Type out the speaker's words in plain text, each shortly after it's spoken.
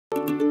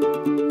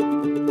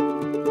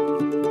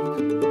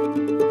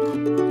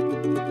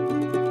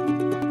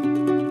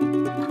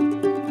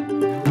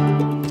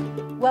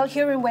Well,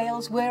 here in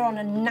Wales, we're on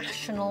a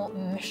national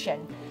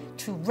mission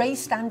to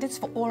raise standards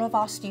for all of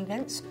our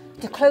students,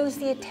 to close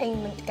the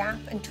attainment gap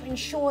and to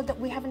ensure that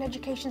we have an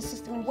education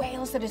system in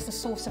Wales that is the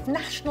source of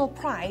national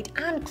pride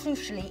and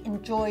crucially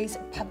enjoys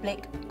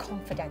public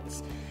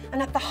confidence.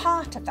 And at the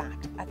heart of that,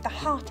 at the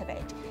heart of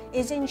it,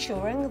 is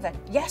ensuring that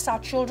yes, our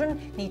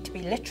children need to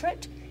be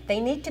literate, they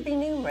need to be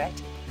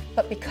numerate,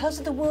 but because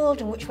of the world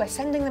in which we're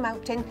sending them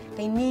out in,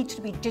 they need to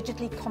be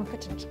digitally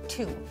competent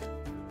too.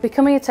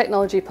 Becoming a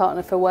technology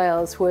partner for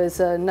Wales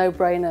was a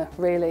no-brainer,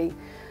 really.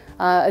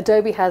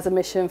 Adobe has a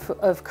mission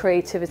of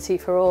creativity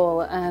for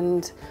all,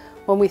 and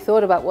when we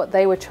thought about what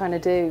they were trying to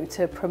do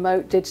to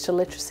promote digital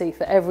literacy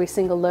for every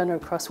single learner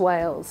across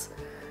Wales,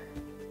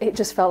 it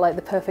just felt like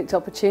the perfect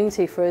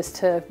opportunity for us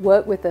to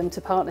work with them to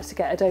partner to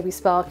get Adobe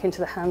Spark into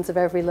the hands of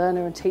every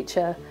learner and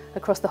teacher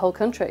across the whole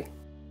country.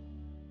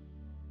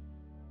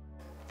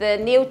 The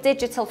new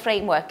digital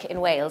framework in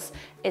Wales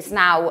is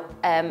now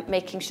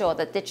making sure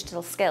that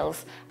digital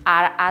skills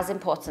are as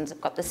important,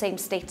 have got the same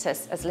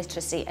status as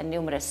literacy and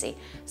numeracy.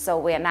 So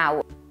we are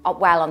now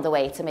well on the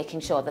way to making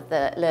sure that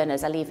the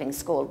learners are leaving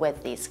school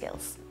with these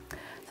skills.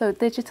 So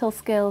digital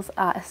skills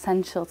are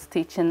essential to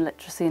teaching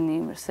literacy and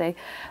numeracy.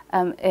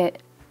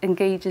 It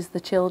engages the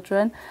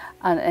children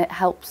and it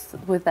helps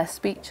with their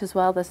speech as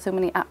well. There's so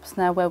many apps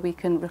now where we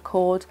can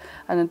record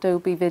an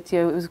Adobe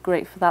video. It was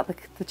great for that.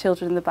 The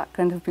children in the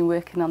background have been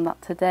working on that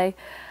today,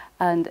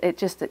 and it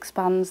just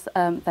expands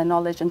their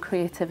knowledge and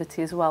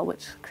creativity as well,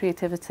 which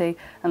creativity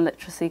and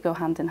literacy go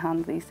hand in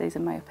hand these days,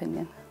 in my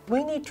opinion.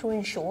 We need to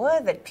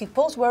ensure that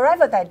pupils,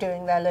 wherever they're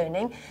doing their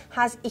learning,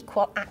 has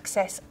equal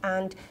access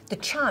and the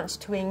chance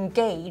to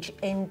engage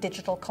in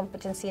digital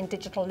competency and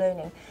digital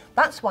learning.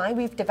 That's why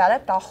we've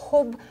developed our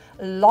Hub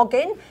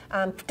login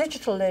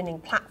digital learning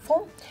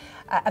platform,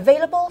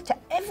 available to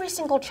every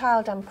single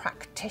child and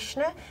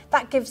practitioner.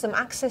 That gives them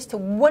access to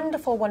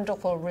wonderful,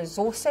 wonderful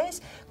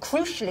resources.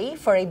 Crucially,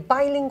 for a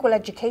bilingual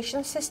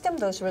education system,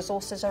 those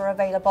resources are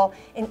available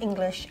in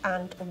English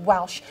and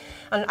Welsh.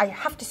 And I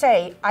have to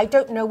say, I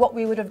don't know what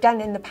we would have done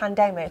in the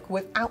pandemic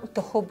without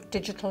the Hub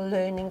digital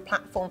learning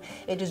platform.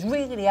 It has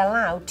really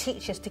allowed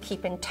teachers to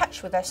keep in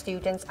touch with their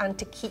students and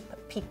to keep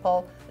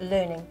people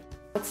learning.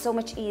 It's so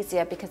much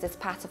easier because it's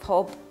part of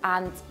Hub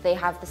and they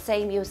have the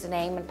same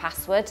username and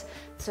password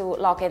to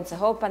log into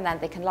Hub, and then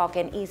they can log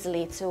in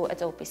easily to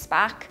Adobe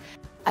Spark.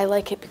 I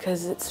like it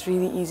because it's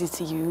really easy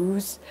to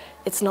use.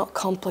 It's not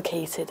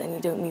complicated and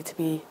you don't need to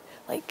be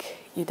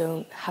you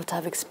don't have to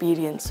have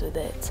experience with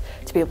it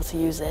to be able to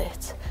use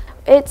it.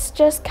 It's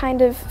just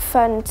kind of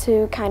fun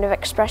to kind of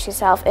express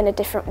yourself in a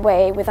different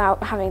way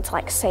without having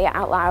to say it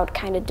out loud,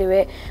 kind of do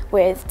it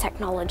with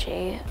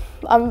technology.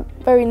 I'm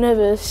very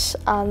nervous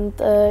and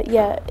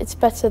yeah, it's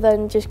better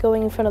than just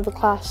going in front of the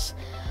class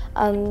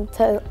and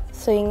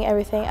saying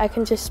everything. I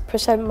can just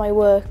present my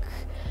work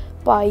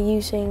by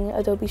using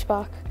Adobe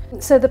Spark.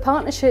 So the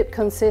partnership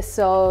consists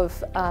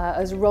of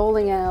us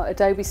rolling out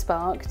Adobe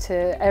Spark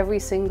to every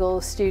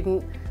single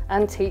student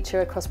and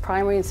teacher across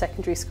primary and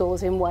secondary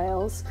schools in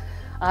Wales.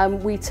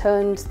 We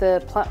turned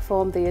the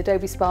platform, the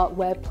Adobe Spark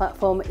web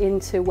platform,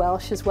 into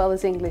Welsh as well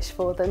as English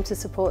for them to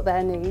support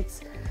their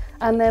needs.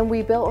 And then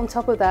we built on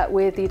top of that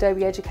with the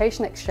Adobe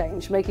Education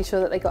Exchange, making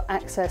sure that they got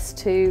access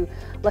to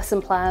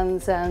lesson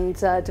plans and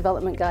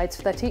development guides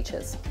for their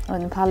teachers.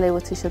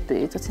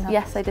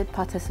 Yes, I did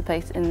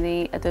participate in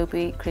the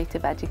Adobe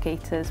Creative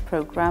Educators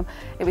program.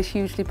 It was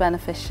hugely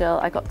beneficial.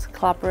 I got to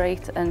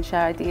collaborate and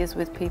share ideas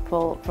with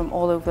people from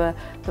all over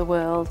the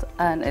world,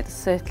 and it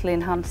certainly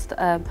enhanced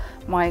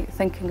my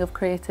thinking of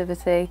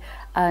creativity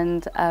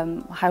and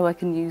how I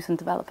can use and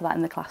develop that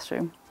in the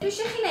classroom.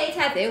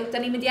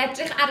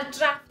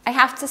 I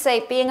have to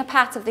say, being a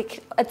part of the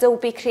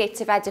Adobe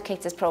Creative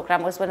Educators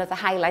program was one of the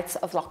highlights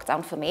of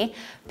lockdown for me,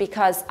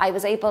 because I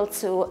was able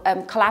to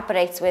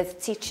collaborate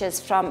with teachers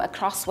from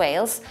across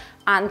Wales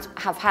and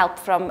have help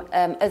from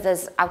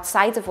others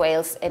outside of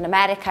Wales, in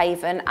America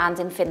even, and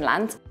in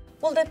Finland.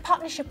 Well, the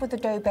partnership with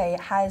Adobe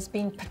has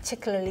been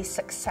particularly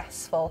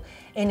successful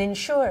in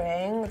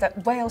ensuring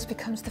that Wales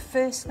becomes the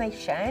first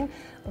nation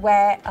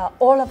where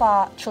all of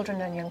our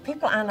children and young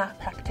people and our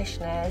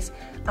practitioners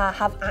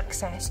have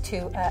access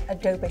to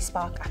Adobe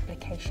Spark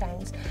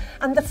applications.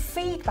 And the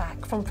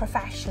feedback from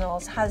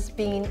professionals has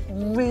been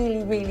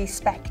really, really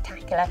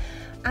spectacular.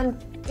 And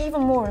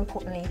even more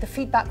importantly, the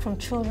feedback from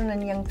children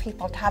and young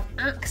people to have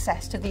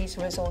access to these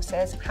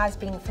resources has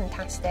been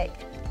fantastic.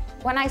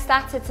 When I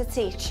started to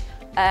teach,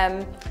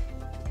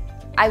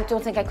 I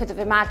don't think I could have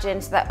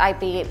imagined that I'd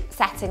be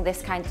setting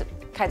this kind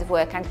of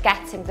work and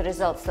getting the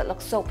results that look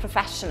so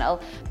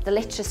professional. The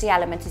literacy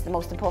element is the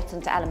most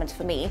important element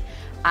for me,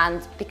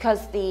 and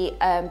because the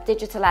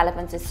digital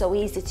element is so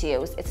easy to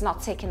use, it's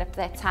not taking up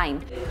their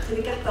time.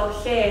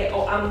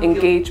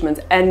 Engagement,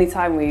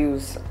 anytime we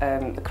use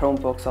the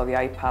Chromebooks or the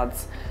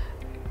iPads,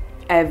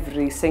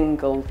 every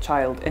single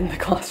child in the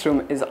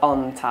classroom is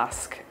on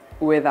task,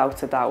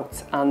 without a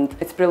doubt, and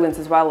it's brilliant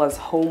as well as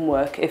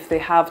homework. If they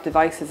have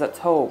devices at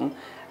home,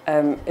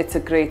 it's a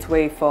great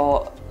way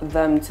for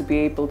them to be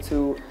able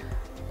to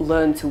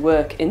learn to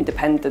work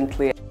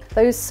independently.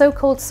 Those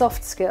so-called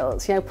soft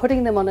skills,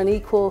 putting them on an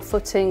equal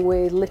footing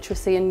with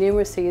literacy and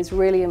numeracy is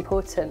really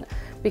important,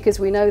 because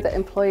we know that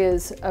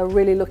employers are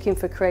really looking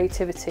for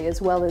creativity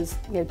as well as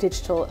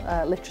digital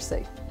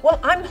literacy. Well,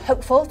 I'm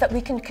hopeful that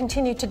we can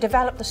continue to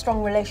develop the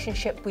strong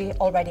relationship we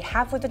already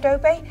have with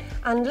Adobe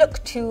and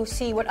look to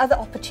see what other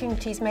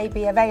opportunities may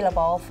be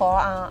available for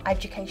our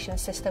education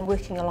system,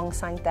 working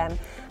alongside them.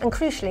 And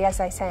crucially, as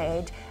I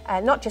said,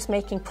 not just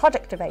making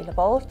product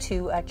available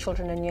to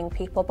children and young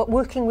people, but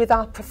working with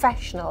our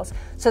professionals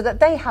so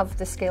that they have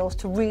the skills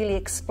to really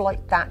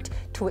exploit that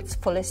to its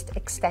fullest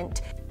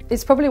extent.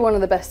 It's probably one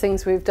of the best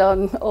things we've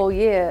done all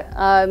year,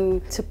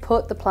 to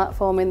put the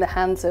platform in the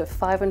hands of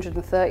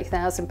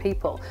 530,000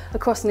 people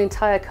across an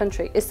entire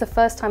country. It's the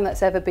first time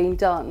that's ever been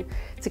done,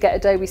 to get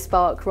Adobe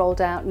Spark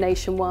rolled out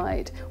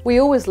nationwide. We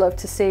always love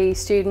to see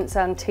students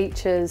and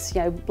teachers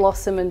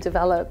blossom and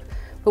develop,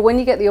 but when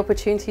you get the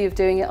opportunity of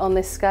doing it on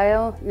this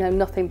scale,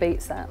 nothing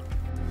beats that.